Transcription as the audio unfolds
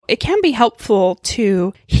it can be helpful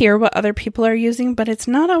to hear what other people are using, but it's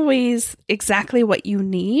not always exactly what you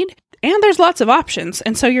need. And there's lots of options.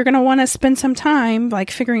 And so you're going to want to spend some time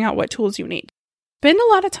like figuring out what tools you need. Spend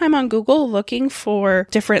a lot of time on Google looking for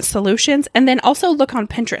different solutions, and then also look on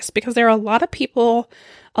Pinterest, because there are a lot of people,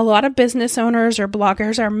 a lot of business owners or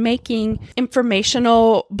bloggers are making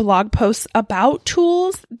informational blog posts about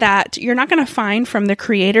tools that you're not going to find from the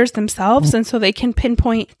creators themselves. And so they can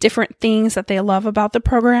pinpoint different things that they love about the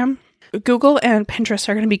program. Google and Pinterest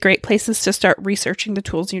are going to be great places to start researching the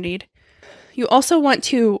tools you need. You also want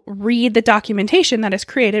to read the documentation that is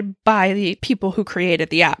created by the people who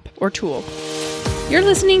created the app or tool. You're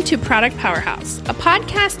listening to Product Powerhouse, a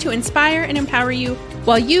podcast to inspire and empower you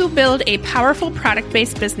while you build a powerful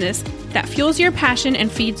product-based business that fuels your passion and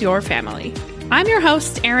feeds your family. I'm your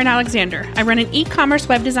host, Erin Alexander. I run an e-commerce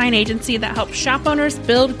web design agency that helps shop owners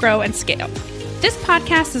build, grow, and scale. This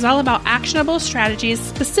podcast is all about actionable strategies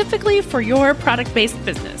specifically for your product-based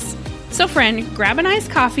business. So friend, grab an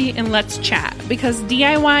iced coffee and let's chat, because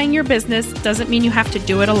DIYing your business doesn't mean you have to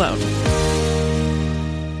do it alone.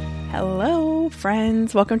 Hello,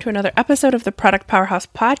 friends. Welcome to another episode of the Product Powerhouse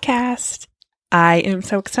podcast. I am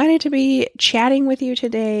so excited to be chatting with you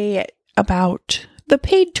today about the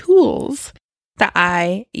paid tools that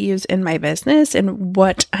I use in my business and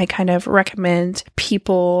what I kind of recommend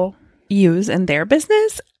people use in their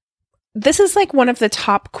business. This is like one of the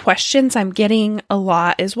top questions I'm getting a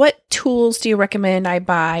lot is, what tools do you recommend I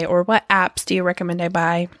buy, or what apps do you recommend I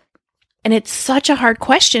buy? And it's such a hard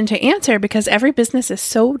question to answer because every business is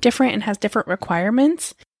so different and has different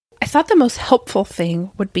requirements. I thought the most helpful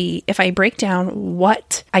thing would be if I break down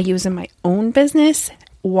what I use in my own business,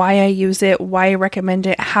 why I use it, why I recommend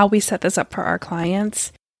it, how we set this up for our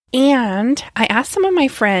clients. And I asked some of my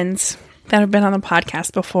friends that have been on the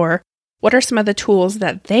podcast before, what are some of the tools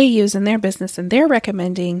that they use in their business and they're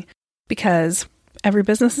recommending, because every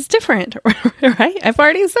business is different, right? I've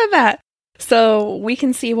already said that. So we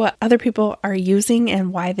can see what other people are using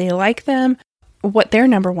and why they like them, what their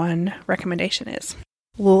number one recommendation is.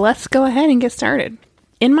 Let's go ahead and get started.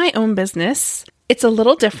 In my own business, it's a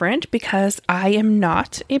little different because I am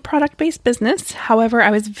not a product-based business. However, I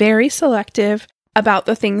was very selective about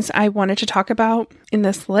the things I wanted to talk about in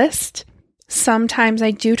this list. Sometimes I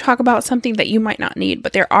do talk about something that you might not need,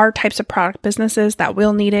 but there are types of product businesses that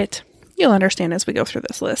will need it. You'll understand as we go through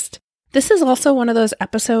this list. This is also one of those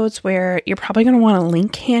episodes where you're probably going to want a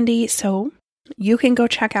link handy, so you can go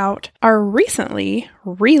check out our recently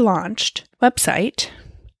relaunched website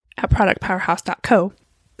at productpowerhouse.co.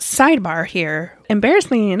 Sidebar here,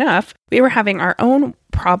 embarrassingly enough, we were having our own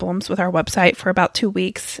problems with our website for about 2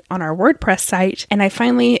 weeks on our WordPress site, and I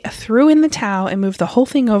finally threw in the towel and moved the whole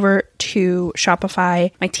thing over to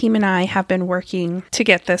Shopify. My team and I have been working to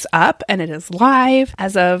get this up, and it is live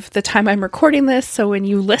as of the time I'm recording this, so when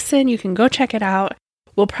you listen, you can go check it out.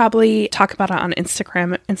 We'll probably talk about it on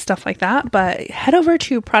Instagram and stuff like that, but head over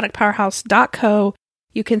to productpowerhouse.co.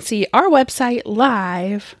 You can see our website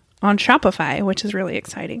live on Shopify, which is really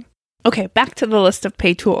exciting. Okay, back to the list of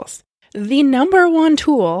paid tools. The number one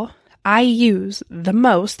tool I use the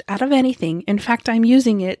most out of anything, in fact, I'm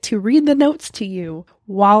using it to read the notes to you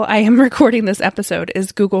while I am recording this episode,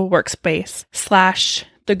 is Google Workspace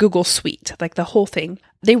 / the Google Suite, like the whole thing.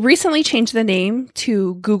 They recently changed the name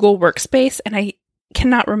to Google Workspace, and I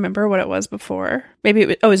cannot remember what it was before. Maybe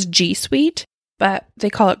it was G Suite, but they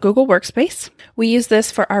call it Google Workspace. We use this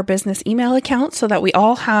for our business email account so that we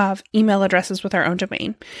all have email addresses with our own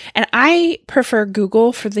domain. And I prefer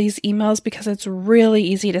Google for these emails because it's really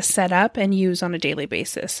easy to set up and use on a daily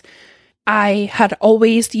basis. I had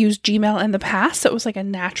always used Gmail in the past, so it was like a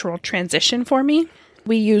natural transition for me.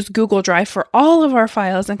 We use Google Drive for all of our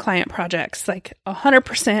files and client projects. Like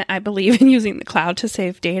 100%, I believe in using the cloud to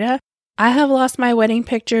save data. I have lost my wedding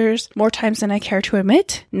pictures more times than I care to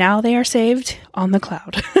admit. Now they are saved on the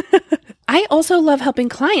cloud. I also love helping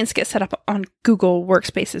clients get set up on Google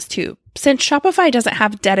Workspaces too. Since Shopify doesn't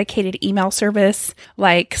have dedicated email service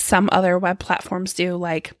like some other web platforms do,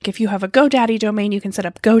 like if you have a GoDaddy domain, you can set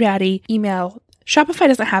up GoDaddy email. Shopify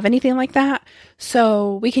doesn't have anything like that.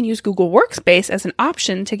 So we can use Google Workspace as an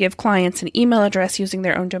option to give clients an email address using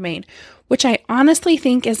their own domain, which I honestly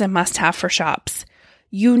think is a must-have for shops.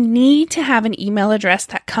 You need to have an email address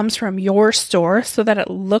that comes from your store so that it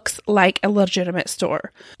looks like a legitimate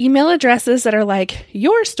store. Email addresses that are like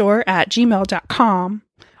yourstore@gmail.com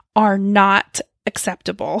are not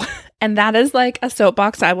acceptable. And that is like a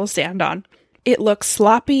soapbox I will stand on. It looks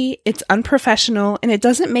sloppy, it's unprofessional, and it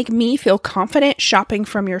doesn't make me feel confident shopping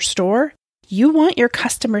from your store. You want your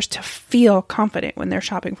customers to feel confident when they're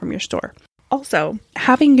shopping from your store. Also,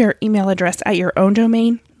 having your email address at your own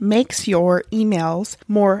domain makes your emails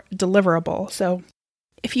more deliverable. So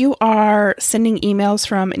if you are sending emails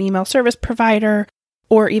from an email service provider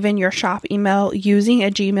or even your shop email using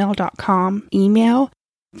a gmail.com email,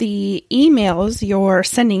 the emails you're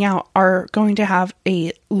sending out are going to have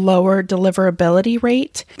a lower deliverability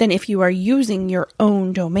rate than if you are using your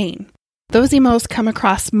own domain. Those emails come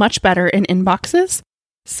across much better in inboxes,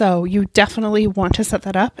 so you definitely want to set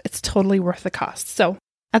that up. It's totally worth the cost. So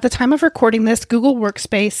at the time of recording this, Google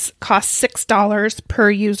Workspace costs $6 per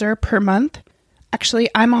user per month. Actually,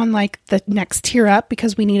 I'm on like the next tier up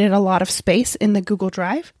because we needed a lot of space in the Google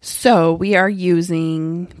Drive. So we are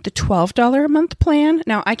using the $12 a month plan.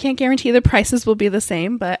 Now, I can't guarantee the prices will be the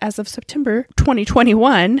same, but as of September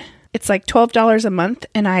 2021, it's like $12 a month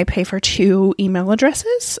and I pay for 2 email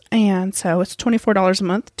addresses. And so it's $24 a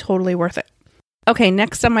month. Totally worth it. Okay,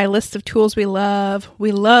 next on my list of tools we love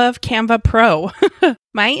Canva Pro.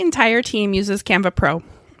 My entire team uses Canva Pro.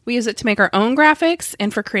 We use it to make our own graphics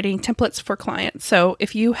and for creating templates for clients. So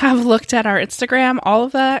if you have looked at our Instagram, all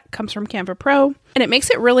of that comes from Canva Pro. And it makes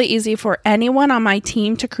it really easy for anyone on my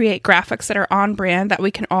team to create graphics that are on brand that we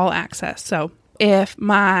can all access. So if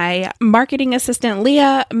my marketing assistant,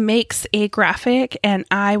 Leah, makes a graphic and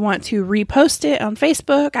I want to repost it on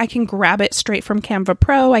Facebook, I can grab it straight from Canva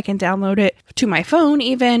Pro. I can download it to my phone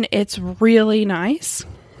even. It's really nice.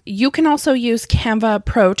 You can also use Canva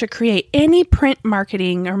Pro to create any print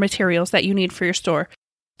marketing or materials that you need for your store.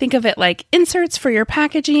 Think of it like inserts for your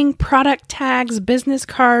packaging, product tags, business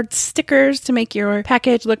cards, stickers to make your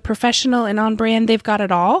package look professional and on brand. They've got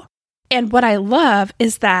it all. And what I love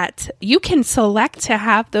is that you can select to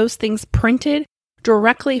have those things printed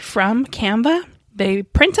directly from Canva. They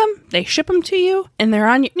print them, they ship them to you, and they're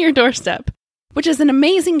on your doorstep, which is an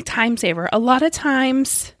amazing time saver. A lot of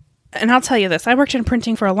times, and I'll tell you this, I worked in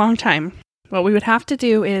printing for a long time. What we would have to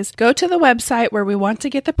do is go to the website where we want to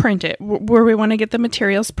get where we want to get the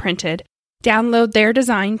materials printed, download their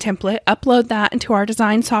design template, upload that into our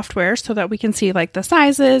design software so that we can see like the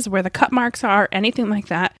sizes, where the cut marks are, anything like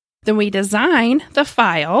that. Then we design the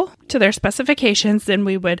file to their specifications. Then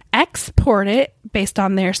we would export it based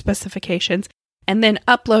on their specifications and then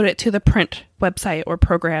upload it to the print website or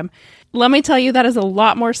program. Let me tell you, that is a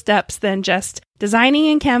lot more steps than just designing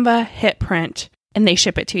in Canva, hit print, and they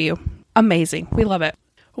ship it to you. Amazing. We love it.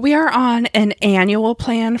 We are on an annual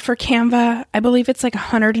plan for Canva. I believe it's like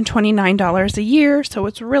 $129 a year, so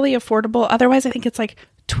it's really affordable. Otherwise, I think it's like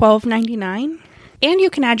 $12.99. And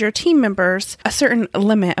you can add your team members, a certain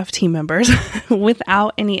limit of team members,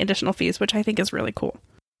 without any additional fees, which I think is really cool.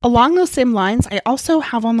 Along those same lines, I also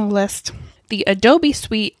have on the list the Adobe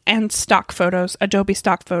Suite and Adobe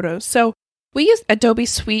Stock Photos. So we use Adobe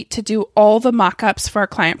Suite to do all the mockups for our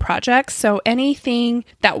client projects. So anything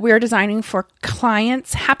that we're designing for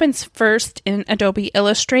clients happens first in Adobe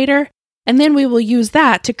Illustrator. And then we will use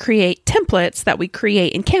that to create templates that we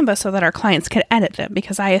create in Canva so that our clients can edit them,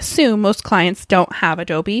 because I assume most clients don't have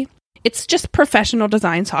Adobe. It's just professional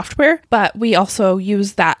design software, but we also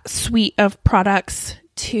use that suite of products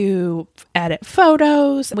to edit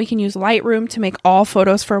photos. We can use Lightroom to make all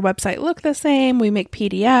photos for a website look the same. We make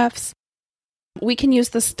PDFs. We can use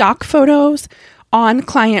the stock photos on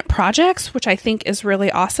client projects, which I think is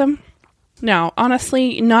really awesome. Now,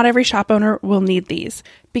 honestly, not every shop owner will need these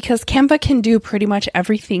because Canva can do pretty much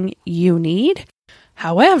everything you need.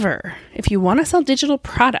 However, if you want to sell digital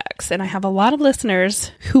products, and I have a lot of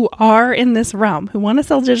listeners who are in this realm, who want to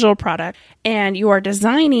sell digital products, and you are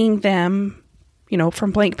designing them,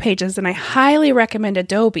 from blank pages, and I highly recommend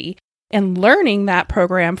Adobe and learning that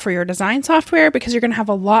program for your design software because you're going to have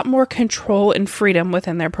a lot more control and freedom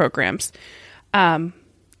within their programs.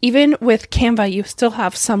 Even with Canva, you still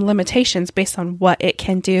have some limitations based on what it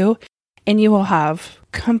can do, and you will have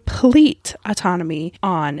complete autonomy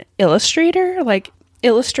on Illustrator. Like,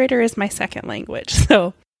 Illustrator is my second language,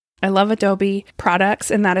 so I love Adobe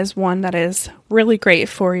products, and that is one that is really great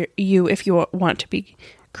for you if you want to be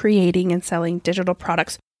creating and selling digital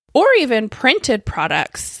products or even printed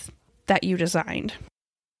products that you designed.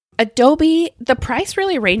 Adobe, the price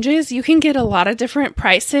really ranges. You can get a lot of different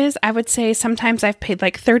prices. I would say sometimes I've paid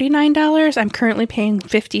like $39. I'm currently paying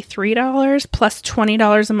 $53 plus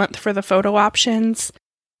 $20 a month for the photo options.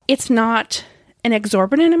 It's not an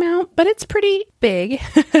exorbitant amount, but it's pretty big.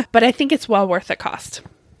 But I think it's well worth the cost.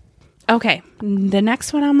 Okay, the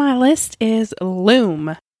next one on my list is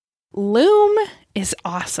Loom. Loom is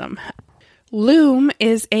awesome. Loom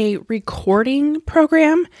is a recording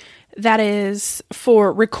program that is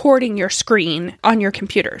for recording your screen on your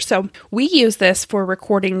computer. So we use this for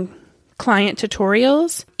recording client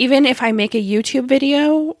tutorials. Even if I make a YouTube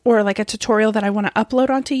video or like a tutorial that I want to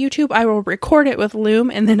upload onto YouTube, I will record it with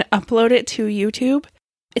Loom and then upload it to YouTube.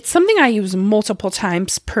 It's something I use multiple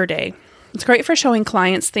times per day. It's great for showing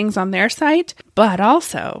clients things on their site, but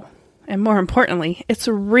also, and more importantly, it's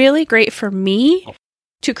really great for me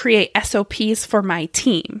to create SOPs for my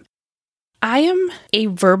team. I am a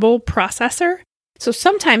verbal processor, so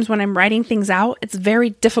sometimes when I'm writing things out, it's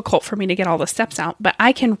very difficult for me to get all the steps out, but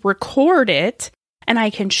I can record it and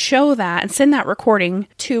I can show that and send that recording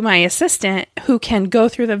to my assistant who can go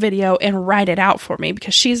through the video and write it out for me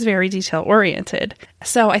because she's very detail oriented.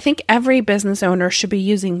 So I think every business owner should be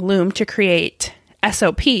using Loom to create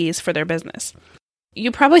SOPs for their business. You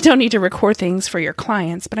probably don't need to record things for your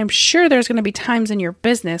clients, but I'm sure there's going to be times in your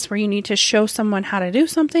business where you need to show someone how to do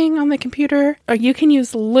something on the computer, or you can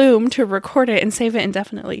use Loom to record it and save it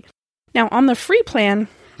indefinitely. Now, on the free plan,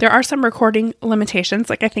 there are some recording limitations.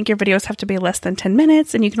 Like I think your videos have to be less than 10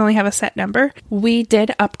 minutes and you can only have a set number. We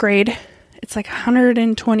did upgrade. It's like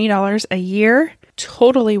 $120 a year.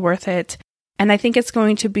 Totally worth it. And I think it's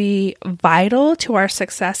going to be vital to our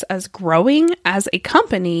success as growing as a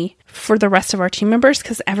company for the rest of our team members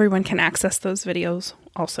because everyone can access those videos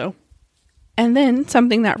also. And then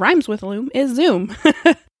something that rhymes with Loom is Zoom.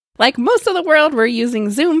 Like most of the world, we're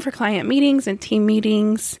using Zoom for client meetings and team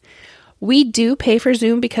meetings. We do pay for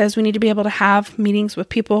Zoom because we need to be able to have meetings with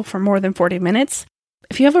people for more than 40 minutes.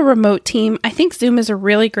 If you have a remote team, I think Zoom is a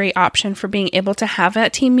really great option for being able to have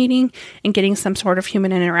that team meeting and getting some sort of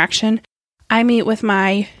human interaction. I meet with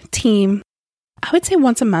my team, I would say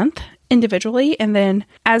once a month individually, and then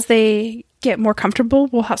as they get more comfortable,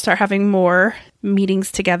 we'll start having more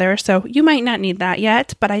meetings together. So you might not need that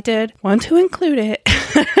yet, but I did want to include it.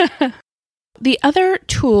 The other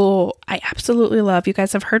tool I absolutely love, you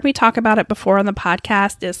guys have heard me talk about it before on the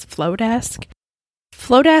podcast, is Flowdesk.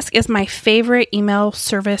 Flowdesk is my favorite email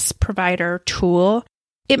service provider tool.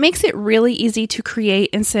 It makes it really easy to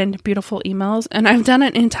create and send beautiful emails, and I've done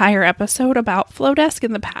an entire episode about Flowdesk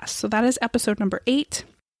in the past, so that is episode number 8.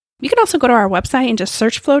 You can also go to our website and just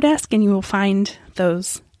search Flowdesk, and you will find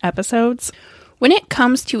those episodes. When it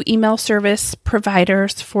comes to email service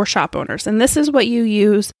providers for shop owners, and this is what you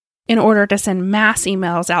use in order to send mass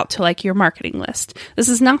emails out to like your marketing list. This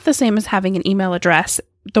is not the same as having an email address,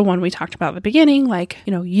 the one we talked about at the beginning, like,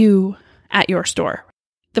 you at your store.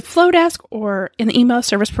 The Flowdesk or an email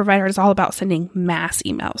service provider is all about sending mass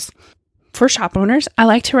emails. For shop owners, I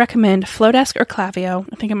like to recommend Flowdesk or Klaviyo.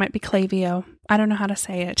 I think it might be Klaviyo. I don't know how to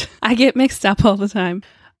say it. I get mixed up all the time.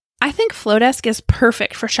 I think Flowdesk is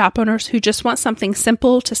perfect for shop owners who just want something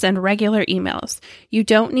simple to send regular emails. You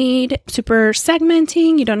don't need super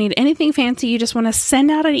segmenting. You don't need anything fancy. You just want to send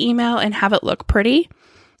out an email and have it look pretty.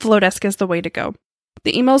 Flowdesk is the way to go.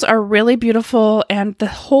 The emails are really beautiful, and the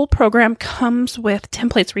whole program comes with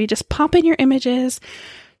templates where you just pop in your images,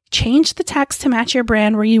 change the text to match your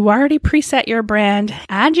brand where you already preset your brand,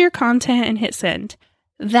 add your content, and hit send.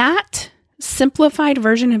 That simplified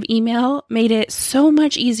version of email made it so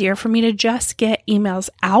much easier for me to just get emails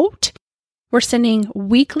out. We're sending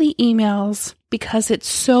weekly emails because it's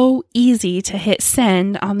so easy to hit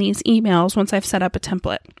send on these emails once I've set up a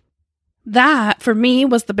template. That, for me,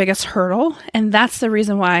 was the biggest hurdle, and that's the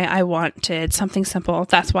reason why I wanted something simple.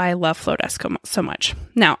 That's why I love Flowdesk so much.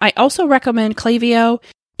 Now, I also recommend Klaviyo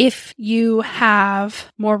if you want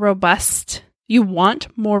more robust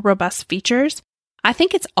features. I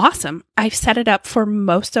think it's awesome. I've set it up for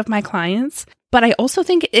most of my clients, but I also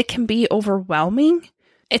think it can be overwhelming.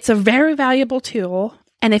 It's a very valuable tool,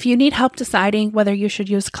 and if you need help deciding whether you should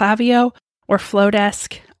use Klaviyo or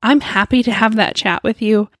Flowdesk, I'm happy to have that chat with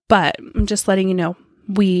you, but I'm just letting you know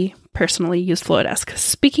we personally use Flowdesk.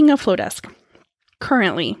 Speaking of Flowdesk,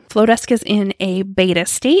 currently Flowdesk is in a beta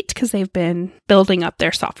state because they've been building up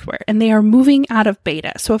their software and they are moving out of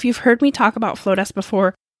beta. So if you've heard me talk about Flowdesk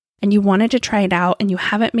before and you wanted to try it out and you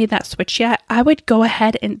haven't made that switch yet, I would go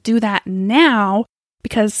ahead and do that now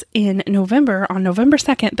because on November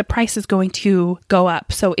 2nd, the price is going to go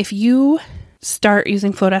up. So if you start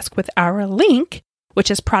using Flowdesk with our link, which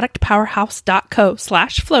is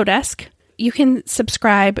productpowerhouse.co/Flowdesk, you can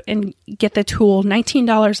subscribe and get the tool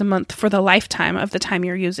 $19 a month for the lifetime of the time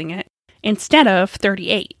you're using it instead of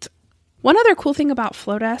 $38. One other cool thing about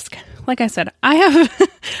Flowdesk, like I said, I've done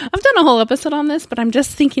a whole episode on this, but I'm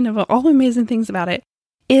just thinking of all the amazing things about it,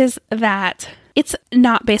 is that it's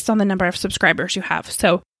not based on the number of subscribers you have.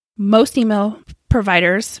 So most email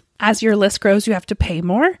providers, as your list grows, you have to pay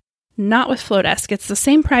more. Not with Flowdesk. It's the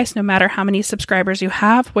same price no matter how many subscribers you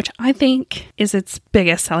have, which I think is its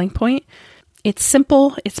biggest selling point. It's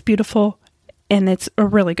simple, it's beautiful, and it's a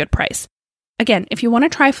really good price. Again, if you want to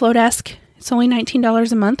try Flowdesk, it's only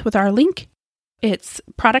 $19 a month with our link. It's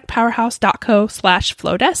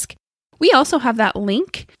productpowerhouse.co/Flowdesk. We also have that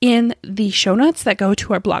link in the show notes that go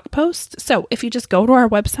to our blog post. So if you just go to our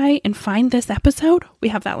website and find this episode, we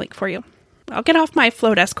have that link for you. I'll get off my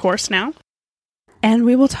Flowdesk course now, and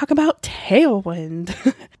we will talk about Tailwind.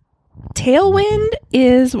 Tailwind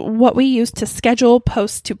is what we use to schedule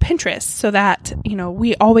posts to Pinterest so that,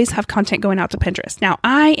 we always have content going out to Pinterest. Now,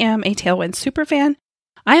 I am a Tailwind super fan.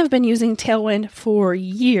 I have been using Tailwind for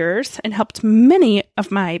years and helped many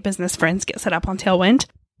of my business friends get set up on Tailwind.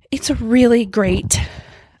 It's a really great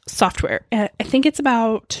software. I think it's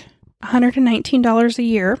about $119 a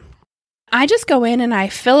year. I just go in and I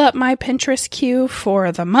fill up my Pinterest queue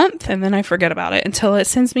for the month, and then I forget about it until it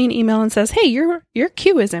sends me an email and says, hey, your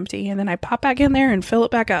queue is empty. And then I pop back in there and fill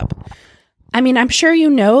it back up. I mean, I'm sure you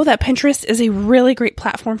know that Pinterest is a really great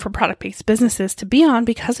platform for product-based businesses to be on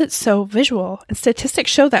because it's so visual. And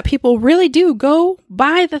statistics show that people really do go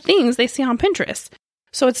buy the things they see on Pinterest.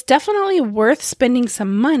 So it's definitely worth spending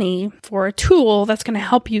some money for a tool that's going to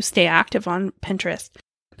help you stay active on Pinterest.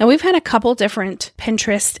 Now, we've had a couple different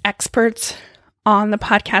Pinterest experts on the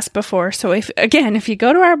podcast before. So if you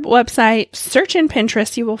go to our website, search in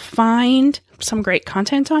Pinterest, you will find some great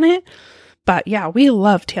content on it. But yeah, we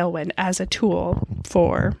love Tailwind as a tool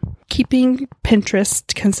for keeping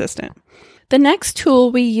Pinterest consistent. The next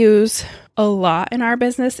tool we use a lot in our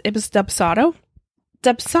business is Dubsado.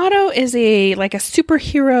 Dubsado is a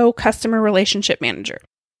superhero customer relationship manager.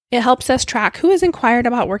 It helps us track who has inquired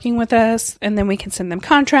about working with us, and then we can send them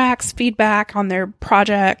contracts, feedback on their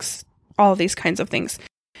projects, all of these kinds of things.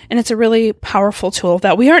 And it's a really powerful tool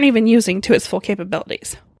that we aren't even using to its full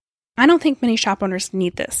capabilities. I don't think many shop owners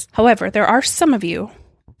need this. However, there are some of you,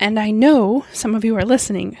 and I know some of you are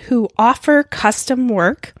listening, who offer custom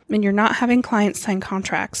work and you're not having clients sign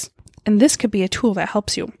contracts. And this could be a tool that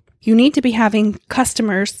helps you. You need to be having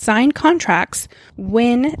customers sign contracts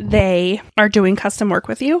when they are doing custom work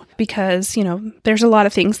with you because, there's a lot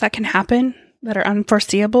of things that can happen that are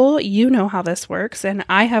unforeseeable. You know how this works. And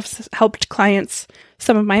I have helped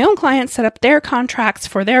some of my own clients set up their contracts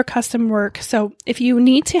for their custom work. So if you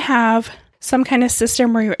need to have some kind of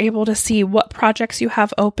system where you're able to see what projects you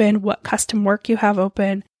have open, what custom work you have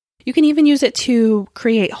open, you can even use it to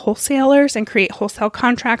create wholesalers and create wholesale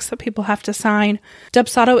contracts that people have to sign.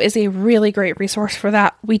 Dubsado is a really great resource for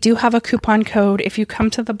that. We do have a coupon code if you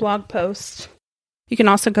come to the blog post. You can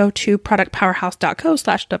also go to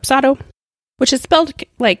productpowerhouse.co/Dubsado, which is spelled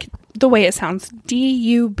like the way it sounds,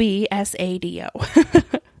 Dubsado.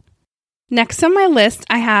 Next on my list,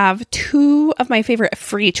 I have two of my favorite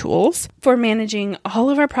free tools for managing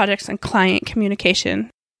all of our projects and client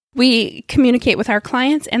communication. We communicate with our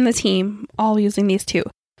clients and the team all using these two.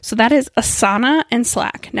 So that is Asana and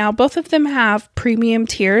Slack. Now, both of them have premium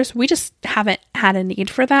tiers. We just haven't had a need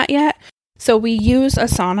for that yet. So we use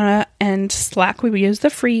Asana and Slack. We use the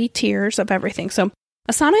free tiers of everything. So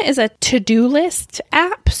Asana is a to-do list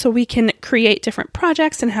app. So we can create different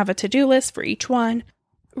projects and have a to-do list for each one.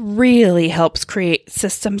 Really helps create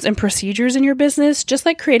systems and procedures in your business. Just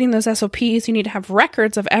like creating those SOPs, you need to have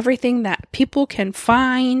records of everything that people can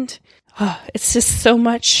find. It's just so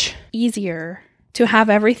much easier to have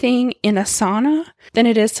everything in Asana than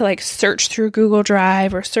it is to search through Google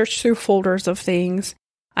Drive or search through folders of things.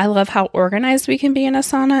 I love how organized we can be in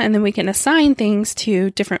Asana, and then we can assign things to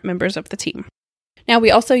different members of the team. Now,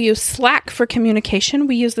 we also use Slack for communication.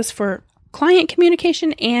 We use this for client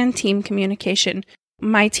communication and team communication.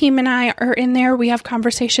 My team and I are in there. We have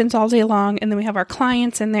conversations all day long, and then we have our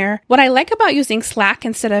clients in there. What I like about using Slack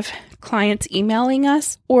instead of clients emailing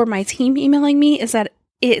us or my team emailing me is that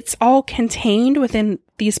it's all contained within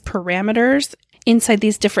these parameters inside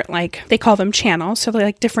these different, they call them channels. So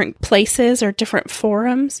they're different places or different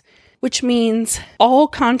forums, which means all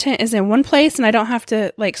content is in one place, and I don't have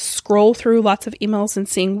to scroll through lots of emails and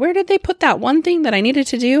seeing where did they put that one thing that I needed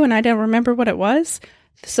to do and I didn't remember what it was.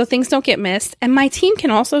 So things don't get missed. And my team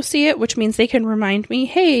can also see it, which means they can remind me,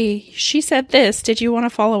 hey, she said this. Did you want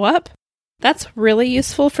to follow up? That's really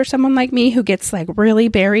useful for someone like me who gets really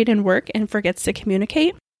buried in work and forgets to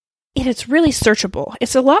communicate. And it's really searchable.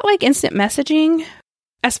 It's a lot like instant messaging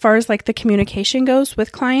as far as the communication goes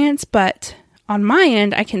with clients. But on my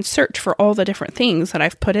end, I can search for all the different things that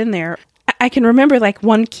I've put in there. I can remember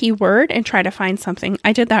one keyword and try to find something.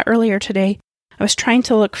 I did that earlier today. I was trying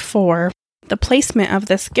to look for the placement of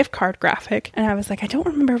this gift card graphic. And I was I don't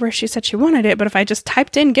remember where she said she wanted it, but if I just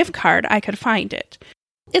typed in gift card, I could find it.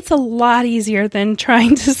 It's a lot easier than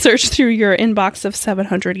trying to search through your inbox of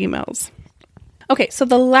 700 emails. Okay, so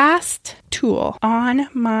the last tool on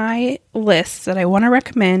my list that I want to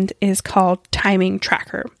recommend is called Timing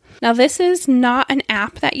Tracker. Now, this is not an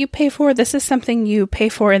app that you pay for. This is something you pay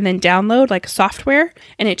for and then download like software,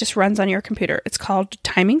 and it just runs on your computer. It's called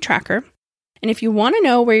Timing Tracker. And if you want to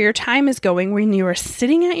know where your time is going when you are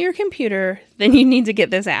sitting at your computer, then you need to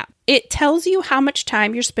get this app. It tells you how much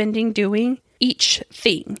time you're spending doing each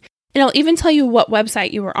thing. It'll even tell you what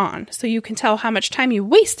website you were on, so you can tell how much time you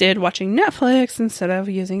wasted watching Netflix instead of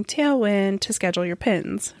using Tailwind to schedule your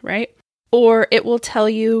pins, right? Or it will tell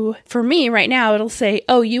you, for me right now, it'll say,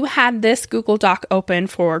 oh, you had this Google Doc open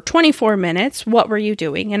for 24 minutes. What were you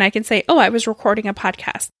doing? And I can say, oh, I was recording a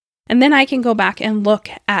podcast. And then I can go back and look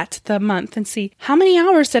at the month and see how many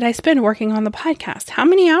hours did I spend working on the podcast? How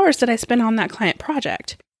many hours did I spend on that client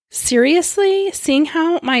project? Seriously, seeing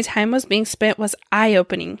how my time was being spent was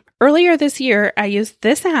eye-opening. Earlier this year, I used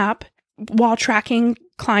this app while tracking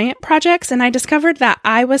client projects, and I discovered that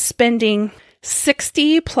I was spending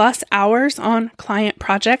 60 plus hours on client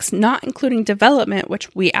projects, not including development,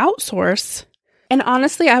 which we outsource. And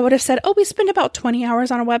honestly, I would have said, oh, we spend about 20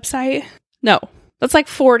 hours on a website. No, that's like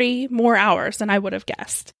 40 more hours than I would have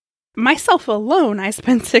guessed. Myself alone, I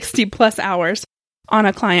spent 60 plus hours on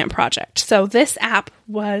a client project. So this app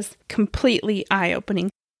was completely eye-opening.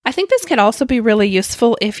 I think this could also be really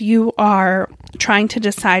useful if you are trying to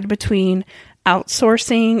decide between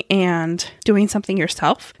outsourcing and doing something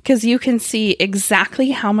yourself, because you can see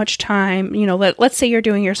exactly how much time, let's say you're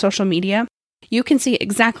doing your social media. You can see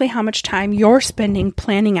exactly how much time you're spending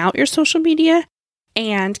planning out your social media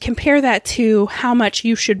and compare that to how much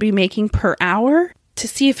you should be making per hour to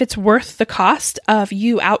see if it's worth the cost of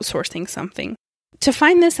you outsourcing something. To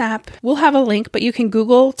find this app, we'll have a link, but you can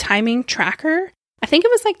Google Timing Tracker. I think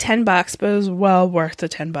it was like $10, but it was well worth the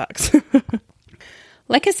 $10.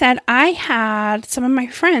 Like I said, I had some of my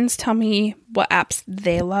friends tell me what apps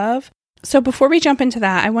they love. So before we jump into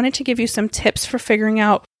that, I wanted to give you some tips for figuring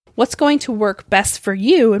out what's going to work best for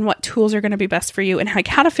you and what tools are going to be best for you and like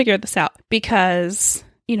how to figure this out. Because,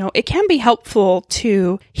 it can be helpful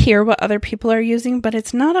to hear what other people are using, but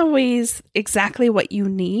it's not always exactly what you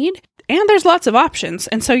need. And there's lots of options.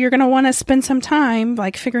 And so you're going to want to spend some time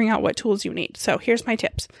figuring out what tools you need. So here's my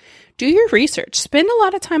tips. Do your research. Spend a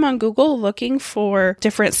lot of time on Google looking for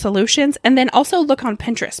different solutions. And then also look on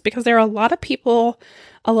Pinterest, because there are a lot of people,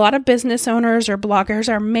 a lot of business owners or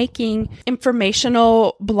bloggers are making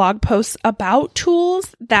informational blog posts about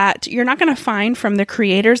tools that you're not going to find from the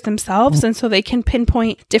creators themselves. And so they can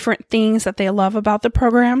pinpoint different things that they love about the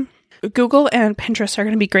program. Google and Pinterest are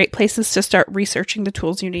going to be great places to start researching the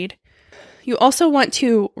tools you need. You also want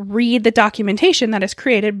to read the documentation that is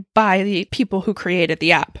created by the people who created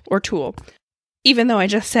the app or tool. Even though I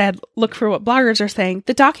just said, look for what bloggers are saying,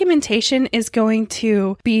 the documentation is going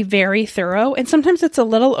to be very thorough. And sometimes it's a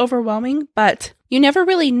little overwhelming, but you never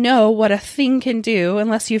really know what a thing can do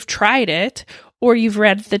unless you've tried it or you've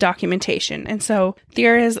read the documentation. And so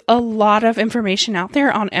there is a lot of information out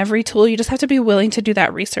there on every tool. You just have to be willing to do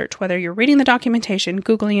that research, whether you're reading the documentation,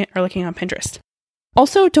 Googling it, or looking on Pinterest.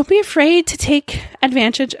 Also, don't be afraid to take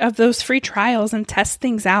advantage of those free trials and test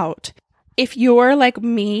things out. If you're like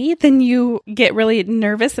me, then you get really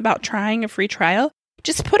nervous about trying a free trial.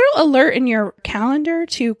 Just put an alert in your calendar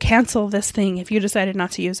to cancel this thing if you decided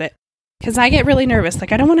not to use it. Because I get really nervous. I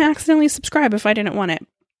don't want to accidentally subscribe if I didn't want it.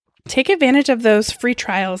 Take advantage of those free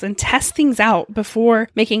trials and test things out before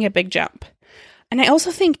making a big jump. And I also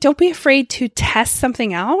think don't be afraid to test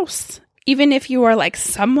something else, even if you are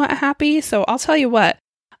somewhat happy. So I'll tell you what,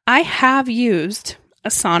 I have used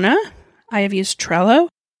Asana, I have used Trello,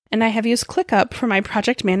 and I have used ClickUp for my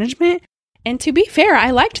project management. And to be fair,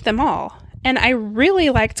 I liked them all. And I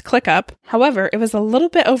really liked ClickUp. However, it was a little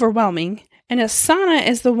bit overwhelming. And Asana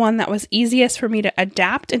is the one that was easiest for me to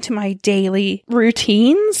adapt into my daily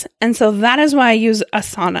routines. And so that is why I use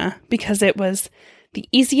Asana, because it was the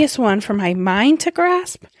easiest one for my mind to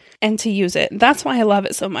grasp and to use it. That's why I love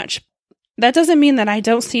it so much. That doesn't mean that I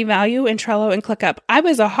don't see value in Trello and ClickUp. I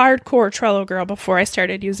was a hardcore Trello girl before I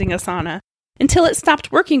started using Asana until it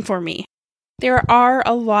stopped working for me. There are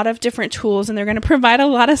a lot of different tools and they're going to provide a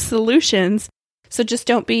lot of solutions. So just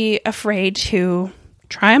don't be afraid to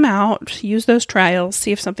try them out, use those trials,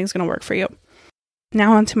 see if something's going to work for you.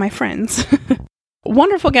 Now on to my friends.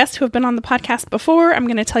 Wonderful guests who have been on the podcast before. I'm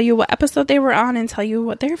going to tell you what episode they were on and tell you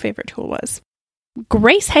what their favorite tool was.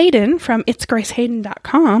 Grace Hayden from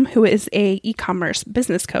itsgracehayden.com, who is a e-commerce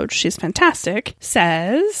business coach, she's fantastic,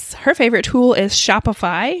 says her favorite tool is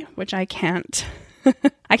Shopify, which I can't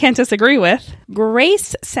disagree with.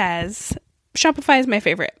 Grace says Shopify is my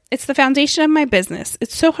favorite. It's the foundation of my business.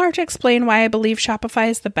 It's so hard to explain why I believe Shopify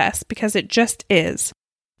is the best because it just is.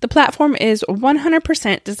 The platform is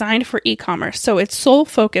 100% designed for e-commerce, so its sole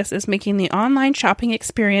focus is making the online shopping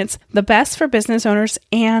experience the best for business owners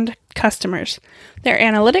and customers. Their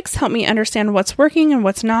analytics help me understand what's working and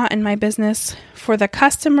what's not in my business. For the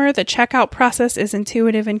customer, the checkout process is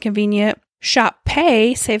intuitive and convenient. Shop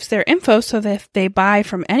Pay saves their info so that if they buy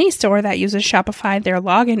from any store that uses Shopify, their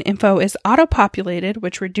login info is auto-populated,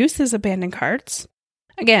 which reduces abandoned carts.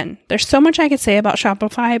 Again, there's so much I could say about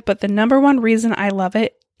Shopify, but the number one reason I love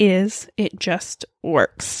it is it just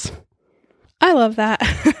works. I love that.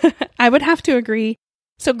 I would have to agree.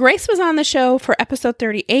 So Grace was on the show for episode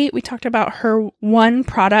 38. We talked about her one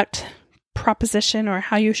product proposition, or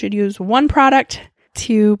how you should use one product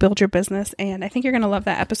to build your business. And I think you're going to love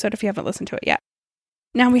that episode if you haven't listened to it yet.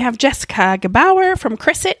 Now we have Jessica Gebauer from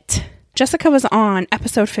Chrisit. Jessica was on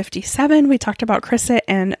episode 57. We talked about Chrisit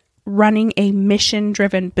and running a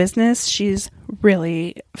mission-driven business. She's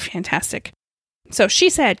really fantastic. So she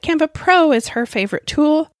said Canva Pro is her favorite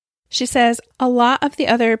tool. She says, a lot of the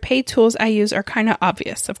other paid tools I use are kind of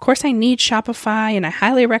obvious. Of course, I need Shopify and I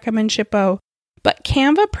highly recommend Shippo, but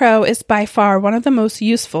Canva Pro is by far one of the most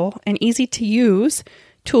useful and easy to use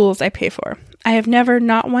tools I pay for. I have never,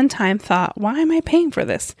 not one time, thought, why am I paying for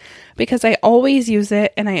this? Because I always use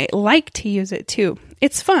it and I like to use it too.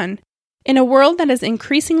 It's fun. In a world that is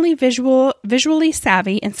increasingly visually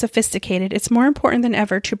savvy and sophisticated, it's more important than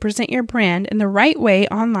ever to present your brand in the right way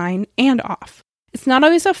online and off. It's not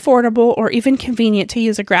always affordable or even convenient to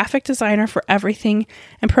use a graphic designer for everything,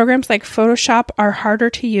 and programs like Photoshop are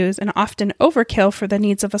harder to use and often overkill for the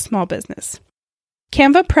needs of a small business.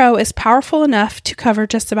 Canva Pro is powerful enough to cover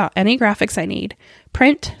just about any graphics I need.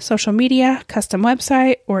 Print, social media, custom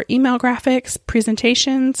website or email graphics,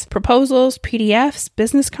 presentations, proposals, PDFs,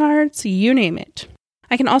 business cards, you name it.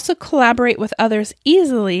 I can also collaborate with others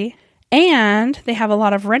easily, and they have a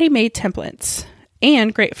lot of ready-made templates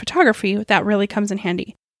and great photography that really comes in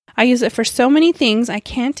handy. I use it for so many things I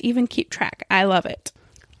can't even keep track. I love it.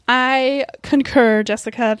 I concur,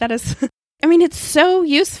 Jessica. That is, it's so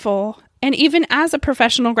useful. And even as a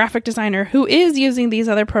professional graphic designer who is using these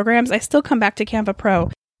other programs, I still come back to Canva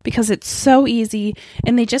Pro because it's so easy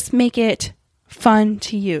and they just make it fun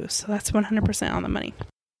to use. So that's 100% on the money.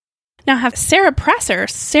 Now I have Sarah Presser.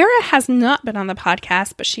 Sarah has not been on the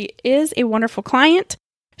podcast, but she is a wonderful client.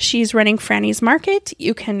 She's running Franny's Market.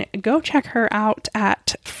 You can go check her out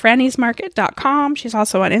at frannysmarket.com. She's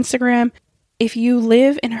also on Instagram. If you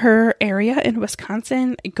live in her area in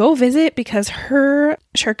Wisconsin, go visit because her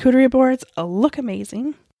charcuterie boards look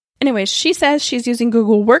amazing. Anyways, she says she's using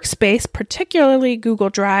Google Workspace, particularly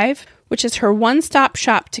Google Drive, which is her one-stop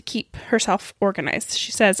shop to keep herself organized.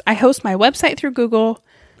 She says, I host my website through Google.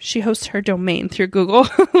 She hosts her domain through Google.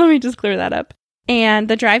 Let me just clear that up. And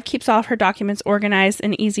the Drive keeps all of her documents organized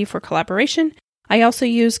and easy for collaboration. I also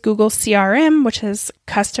use Google CRM, which is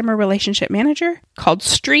Customer Relationship Manager, called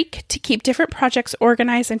Streak, to keep different projects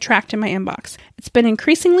organized and tracked in my inbox. It's been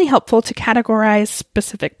increasingly helpful to categorize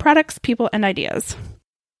specific products, people, and ideas.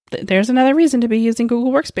 There's another reason to be using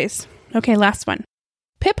Google Workspace. Okay, last one.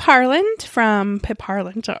 Pip Harland from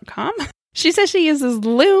pipharland.com. She says she uses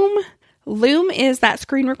Loom. Loom is that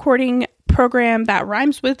screen recording program that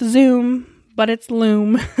rhymes with Zoom, but it's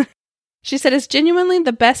Loom. She said it's genuinely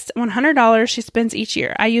the best $100 she spends each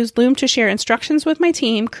year. I use Loom to share instructions with my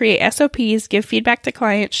team, create SOPs, give feedback to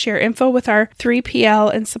clients, share info with our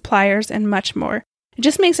 3PL and suppliers, and much more. It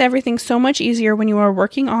just makes everything so much easier when you are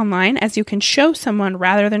working online, as you can show someone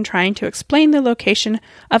rather than trying to explain the location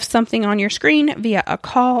of something on your screen via a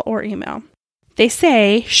call or email. They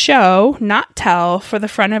say show, not tell, for the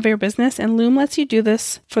front of your business, and Loom lets you do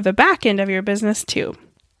this for the back end of your business too.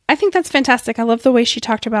 I think that's fantastic. I love the way she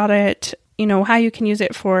talked about it, how you can use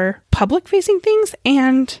it for public-facing things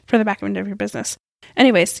and for the back end of your business.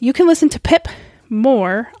 Anyways, you can listen to Pip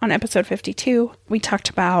more on episode 52. We talked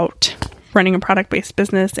about running a product-based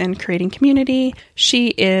business and creating community. She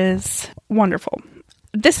is wonderful.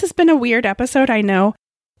 This has been a weird episode, I know.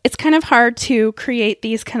 It's kind of hard to create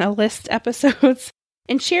these kind of list episodes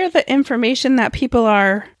and share the information that people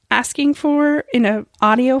are asking for in an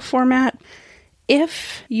audio format.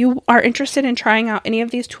 If you are interested in trying out any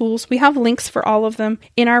of these tools, we have links for all of them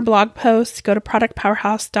in our blog post. Go to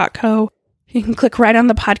productpowerhouse.co. You can click right on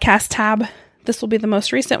the podcast tab. This will be the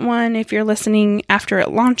most recent one if you're listening after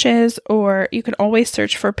it launches, or you can always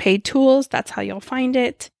search for paid tools. That's how you'll find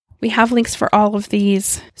it. We have links for all of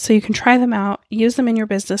these so you can try them out, use them in your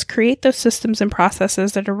business, create those systems and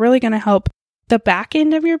processes that are really going to help the back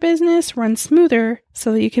end of your business run smoother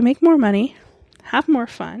so that you can make more money, have more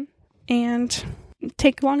fun, and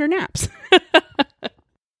take longer naps.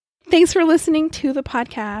 Thanks for listening to the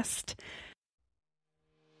podcast.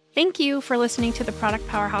 Thank you for listening to the Product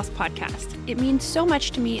Powerhouse podcast. It means so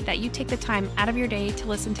much to me that you take the time out of your day to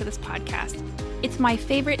listen to this podcast. It's my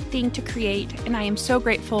favorite thing to create, and I am so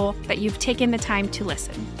grateful that you've taken the time to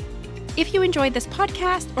listen. If you enjoyed this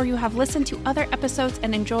podcast or you have listened to other episodes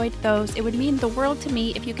and enjoyed those, it would mean the world to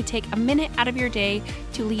me if you could take a minute out of your day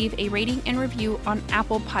to leave a rating and review on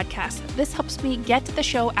Apple Podcasts. This helps me get the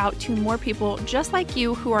show out to more people just like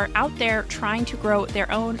you who are out there trying to grow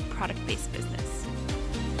their own product-based business.